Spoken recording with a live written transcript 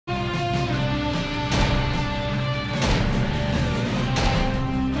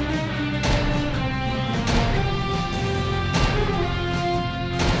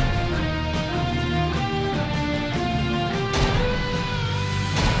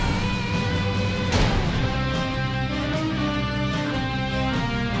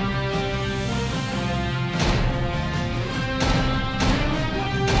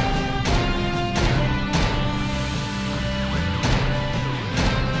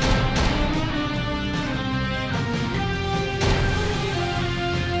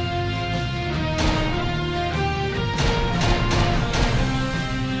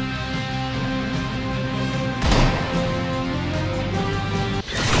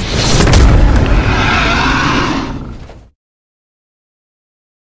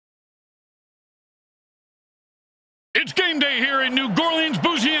day here in New Orleans,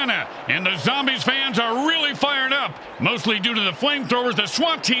 Louisiana, and the Zombies fans are really fired up, mostly due to the flamethrowers the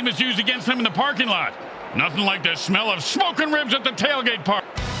SWAT team has used against them in the parking lot. Nothing like the smell of smoking ribs at the tailgate park.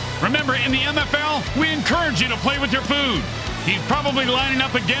 Remember, in the MFL, we encourage you to play with your food. He's probably lining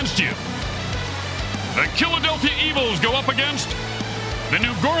up against you. The Philadelphia Eagles go up against the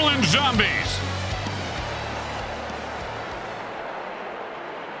New Orleans Zombies.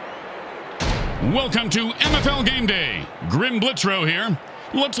 Welcome to MFL Game Day. Grim Blitzrow here.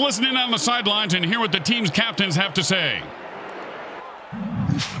 Let's listen in on the sidelines and hear what the team's captains have to say.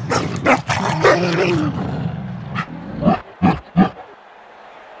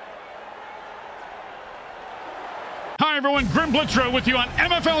 Hi everyone, Grim Blitzrow with you on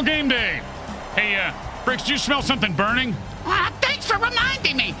MFL Game Day. Hey, Bricks, do you smell something burning? Thanks for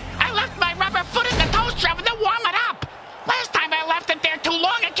reminding me. I left my rubber foot in the toaster oven to warm it up. Last time I left it there too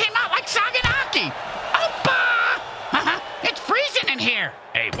long, it came out like Saganaki. Opa! It's freezing in here.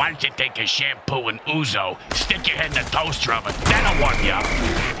 Hey, why don't you take a shampoo and ouzo, stick your head in the toaster oven, that'll warm you up.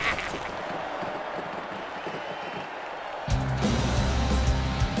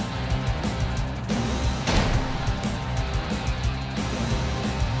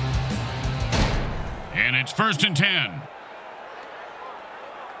 And it's 1st and 10.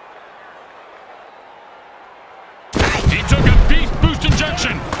 He took a beast boost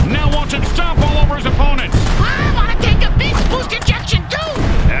injection. Now wants him stomp all over his opponents. I want to take a beast boost injection too.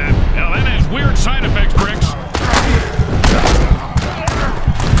 Now that has weird side effects, Bricks.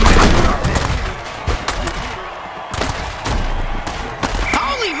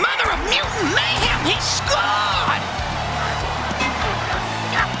 Holy mother of mutant mayhem, he scored!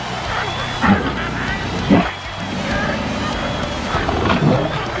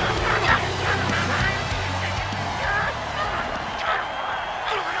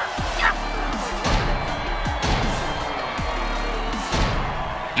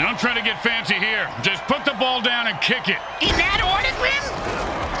 Don't try to get fancy here. Just put the ball down and kick it. In that order, Grim?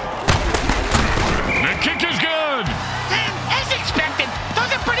 The kick is good. As expected,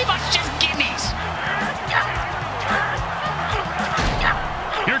 those are pretty much just gimmies.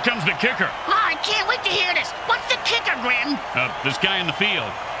 Here comes the kicker. Oh, I can't wait to hear this. What's the kicker, Grim? This guy in the field.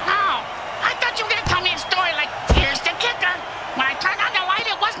 Oh, I thought you were going to tell me a story like, here's the kicker. When I turned on the light,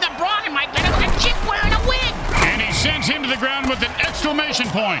 it wasn't a broad in my bed, it was a chick wearing a wig. And he sends him to the ground with an exclamation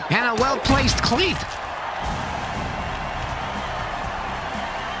point. And a well-placed cleat.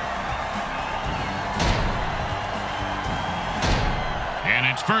 And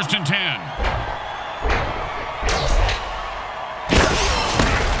it's 1st and 10.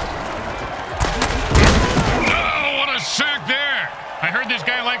 Oh, what a sack there. I heard this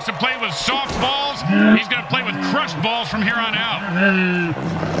guy likes to play with soft balls. He's going to play with crushed balls from here on out.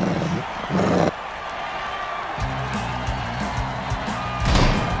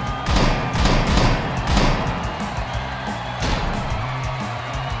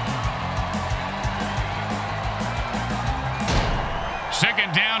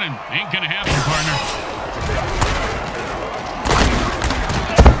 Second down and ain't gonna happen, partner.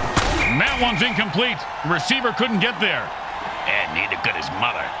 And that one's incomplete. The receiver couldn't get there. And neither could his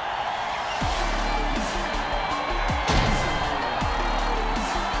mother.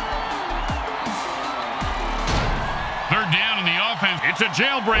 Third down in the offense. It's a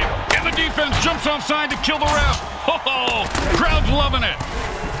jailbreak. And the defense jumps offside to kill the ref. Oh, crowd's loving it.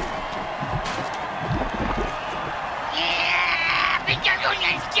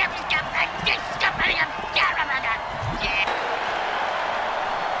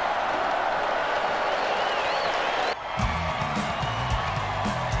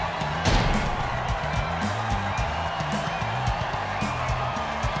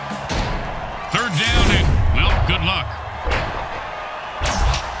 Third down and, well, good luck.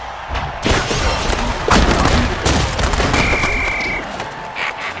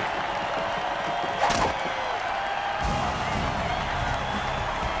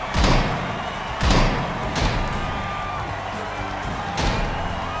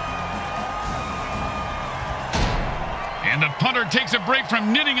 And the punter takes a break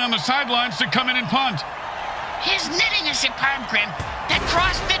from knitting on the sidelines to come in and punt. His knitting is superb, Grim. That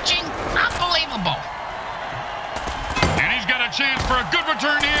cross-stitching, unbelievable. And he's got a chance for a good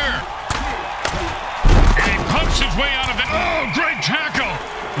return here. And he pumps his way out of it. Oh, great tackle.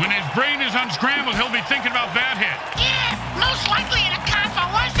 When his brain is unscrambled, he'll be thinking about that hit. Yeah, most likely in a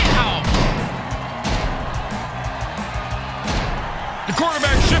convalescent home. The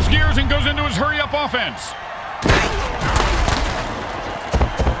quarterback shifts gears and goes into his hurry-up offense.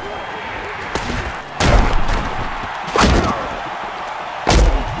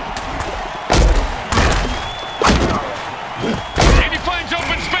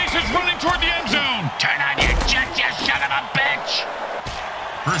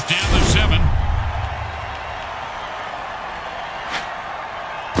 First down to 7.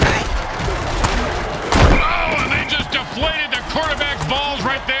 Oh, and they just deflated the quarterback's balls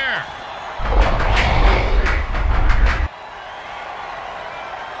right there.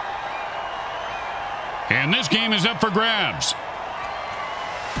 And this game is up for grabs.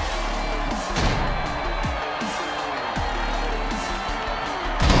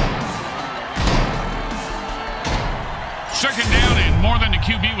 Second down and more than the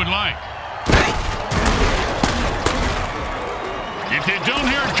QB would like. If you don't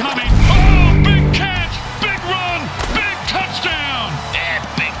hear it coming, oh, big catch, big run, big touchdown. Yeah,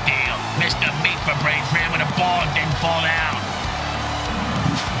 big deal. Mr. Meat for Brains ran with the ball and didn't fall down.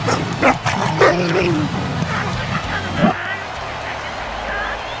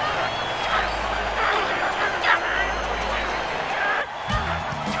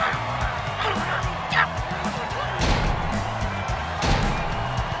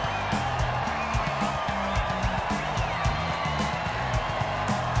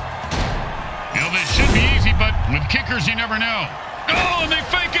 With kickers, you never know. Oh, and they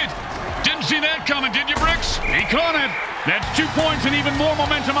fake it. Didn't see that coming, did you, Bricks? He caught it. That's 2 points and even more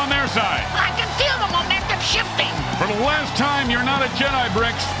momentum on their side. I can feel the momentum shifting. For the last time, you're not a Jedi,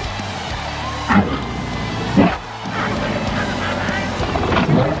 Bricks.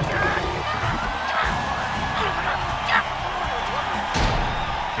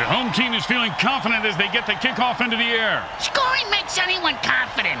 The home team is feeling confident as they get the kickoff into the air. Scoring makes anyone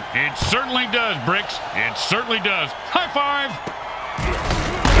confident. It certainly does, Bricks. It certainly does. High five.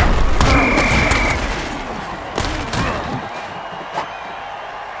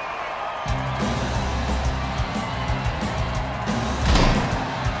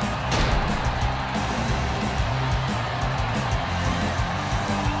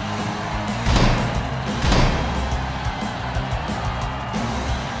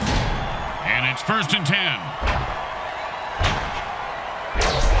 And it's 1st and 10.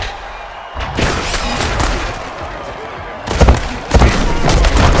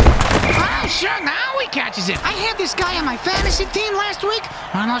 Sure, now he catches it. I had this guy on my fantasy team last week.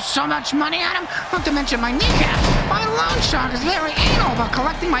 I lost so much money on him, not to mention my kneecaps. My loan shark is very anal about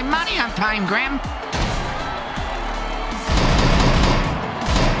collecting my money on time, Graham.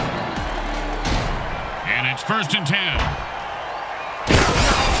 And it's 1st and 10.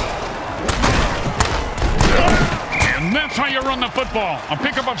 And that's how you run the football. A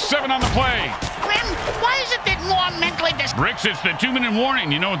pickup of 7 on the play. Grim, why is it that more mentally Bricks, it's the 2-minute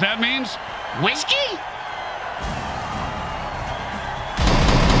warning. You know what that means? Whiskey?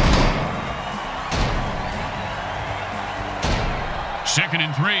 Second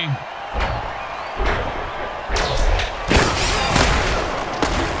and 3.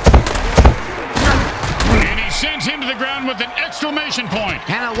 And he sends him to the ground with an exclamation point.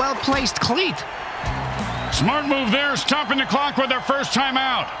 And a well-placed cleat. Smart move there, stopping the clock with their first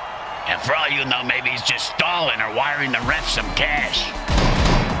timeout. And for all you know, maybe he's just stalling or wiring the ref some cash.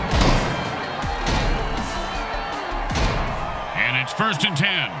 And it's 1st and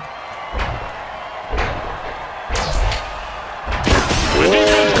 10. The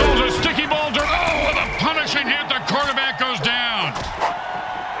defense calls a sticky ball. Oh, with a punishing hit, the quarterback goes down.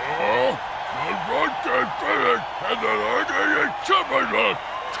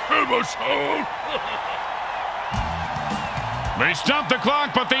 They stop the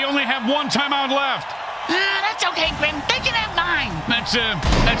clock, but they only have 1 timeout left. That's okay, Grim. They can have 9.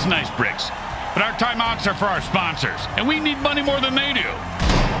 That's nice, Bricks. But our timeouts are for our sponsors, and we need money more than they do.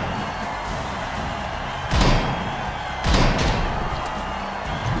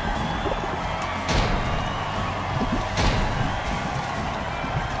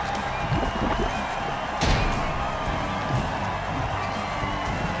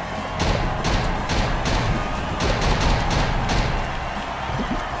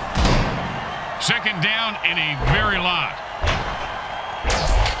 Second down in a very lot.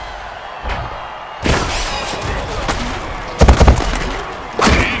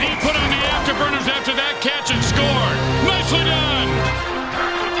 And he put on the afterburners after that catch and scored. Nicely done.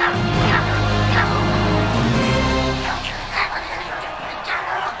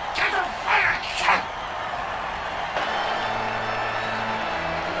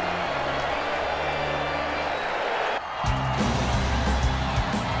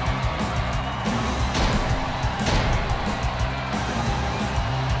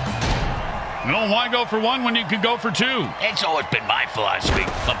 Why go for 1 when you can go for 2? It's always been my philosophy,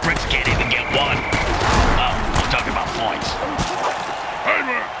 but Bricks can't even get 1. Oh, I'm talking about points. Hey,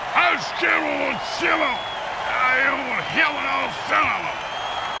 man, I scared of Chilo. I am hell and all son.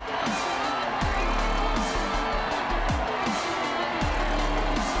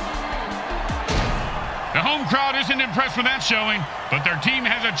 The home crowd isn't impressed with that showing, but their team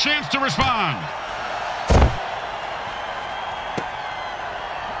has a chance to respond.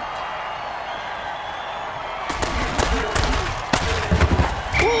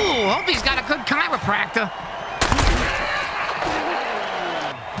 Ooh, hope he's got a good chiropractor.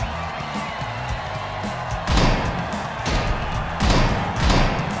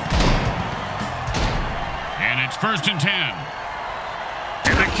 And it's 1st and 10.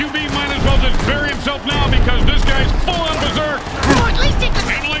 And the QB might as well just bury himself now because this guy's full on berserk. Oh, at least he could...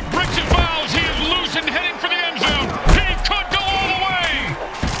 And like bricks and fouls, he is loose and heading for the end zone. He could go all the way.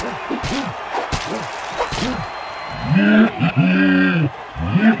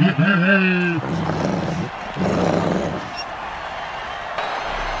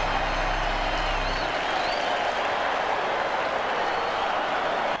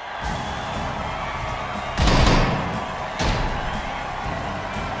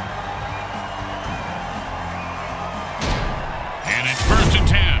 And it's 1st and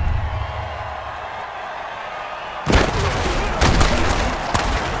 10.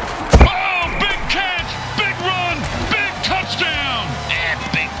 Oh, big catch, big run, big touchdown. Yeah,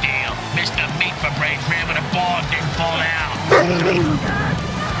 big deal. Mr. Meat for Brains ran with a ball and didn't fall down.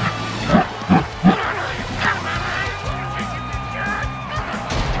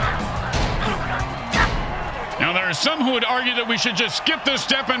 Now, there are some who would argue that we should just skip this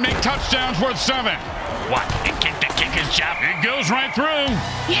step and make touchdowns worth 7. What, and kick the kicker's job? It goes right through.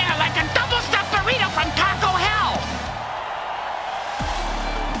 Yeah, like a double-stuffed burrito from Taco Hell.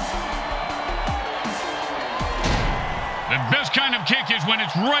 The best kind of kick is when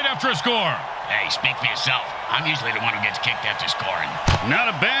it's right after a score. Hey, speak for yourself. I'm usually the one who gets kicked after scoring. Not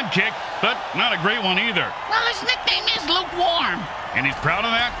a bad kick, but not a great one either. Well, his nickname is Lukewarm. And he's proud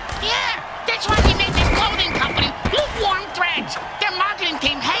of that? Yeah, that's why he made this clothing company, Lukewarm Threads. Their marketing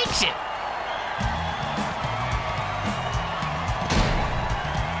team hates it.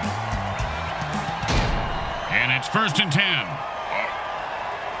 And it's 1st and 10.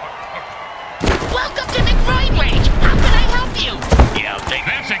 Welcome to McBride Range. How can I help you? Yeah,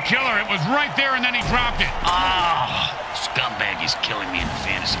 That's a killer. It was right there, and then he dropped it. Oh, scumbag is killing me in the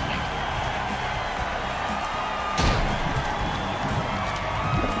fantasy league.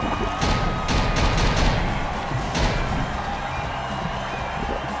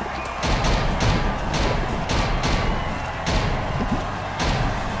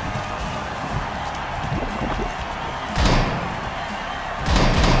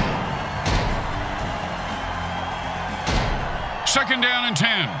 Second down and 10.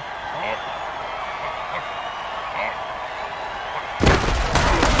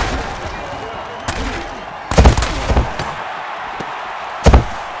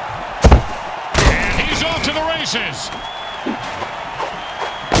 And he's off to the races.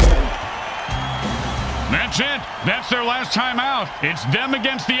 That's it. That's their last time out. It's them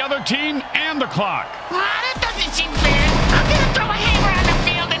against the other team and the clock. That doesn't seem fair. I'm gonna throw a hammer on the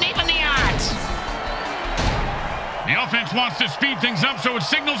field and even the odds. The offense wants to speed things up, so it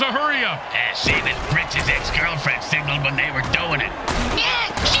signals a hurry up. Same as Britz's ex-girlfriend signaled when they were doing it. Yeah,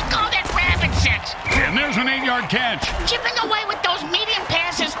 she called it rabbit sex. And there's an 8-yard catch. Chipping away with those medium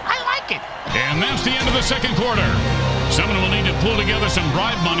passes, I like it. And that's the end of the second quarter. Someone will need to pull together some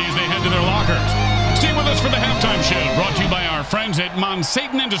bribe money as they head to their lockers. Stay with us for the halftime show, brought to you by our friends at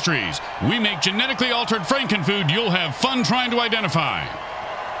Monsatan Industries. We make genetically altered frankenfood you'll have fun trying to identify.